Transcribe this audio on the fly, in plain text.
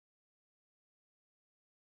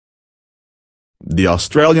The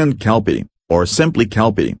Australian kelpie, or simply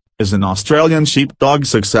kelpie, is an Australian sheepdog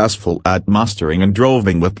successful at mustering and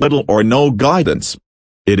droving with little or no guidance.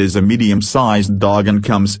 It is a medium-sized dog and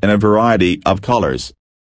comes in a variety of colors.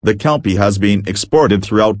 The kelpie has been exported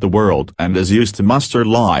throughout the world and is used to muster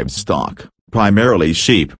livestock, primarily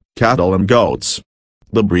sheep, cattle and goats.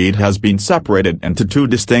 The breed has been separated into two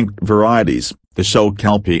distinct varieties, the show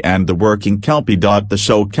kelpie and the working kelpie. The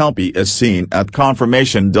show kelpie is seen at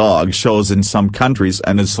conformation dog shows in some countries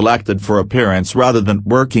and is selected for appearance rather than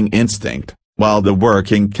working instinct, while the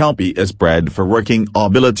working kelpie is bred for working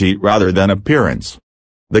ability rather than appearance.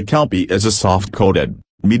 The kelpie is a soft-coated,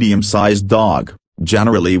 medium-sized dog,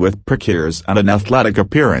 generally with prick ears and an athletic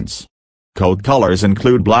appearance. Coat colors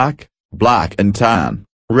include black, black and tan,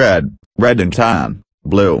 red, red and tan,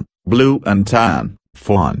 blue, blue and tan,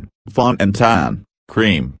 fawn, fawn and tan,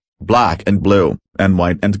 cream, black and blue, and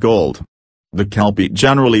white and gold. The kelpie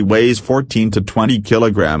generally weighs 14 to 20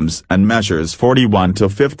 kilograms and measures 41 to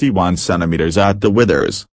 51 centimeters at the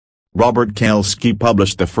withers. Robert Kalski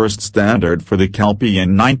published the first standard for the kelpie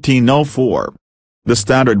in 1904. The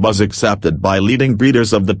standard was accepted by leading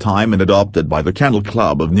breeders of the time and adopted by the Kennel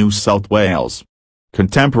Club of New South Wales.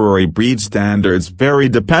 Contemporary breed standards vary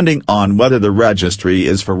depending on whether the registry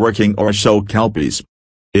is for working or show kelpies.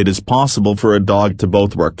 It is possible for a dog to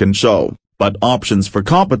both work and show, but options for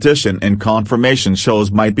competition in conformation shows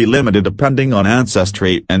might be limited depending on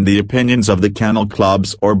ancestry and the opinions of the kennel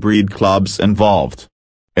clubs or breed clubs involved.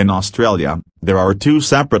 In Australia, there are two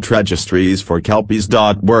separate registries for kelpies.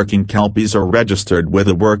 Working kelpies are registered with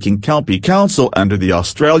the Working Kelpie Council under the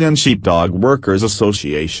Australian Sheepdog Workers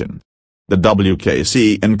Association. The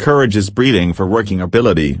WKC encourages breeding for working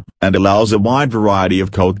ability, and allows a wide variety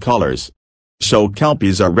of coat colors. Show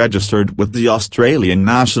kelpies are registered with the Australian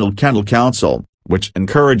National Kennel Council, which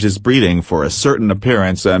encourages breeding for a certain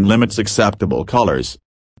appearance and limits acceptable colors.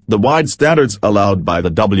 The wide standards allowed by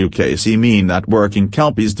the WKC mean that working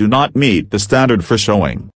kelpies do not meet the standard for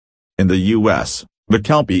showing. In the U.S., the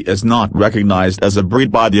kelpie is not recognized as a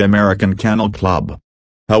breed by the American Kennel Club.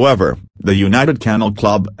 However, the United Kennel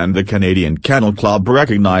Club and the Canadian Kennel Club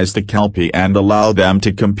recognize the kelpie and allow them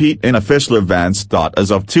to compete in official events.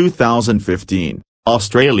 As of 2015,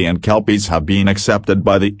 Australian kelpies have been accepted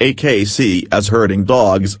by the AKC as herding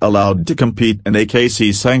dogs allowed to compete in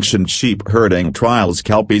AKC-sanctioned sheep herding trials.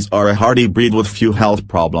 Kelpies are a hardy breed with few health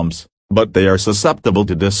problems, but they are susceptible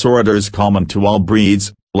to disorders common to all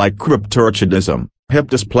breeds, like cryptorchidism, hip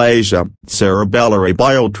dysplasia, cerebellar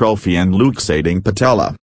abiotrophy and luxating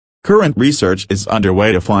patella. Current research is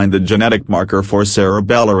underway to find the genetic marker for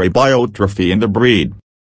cerebellar abiotrophy in the breed.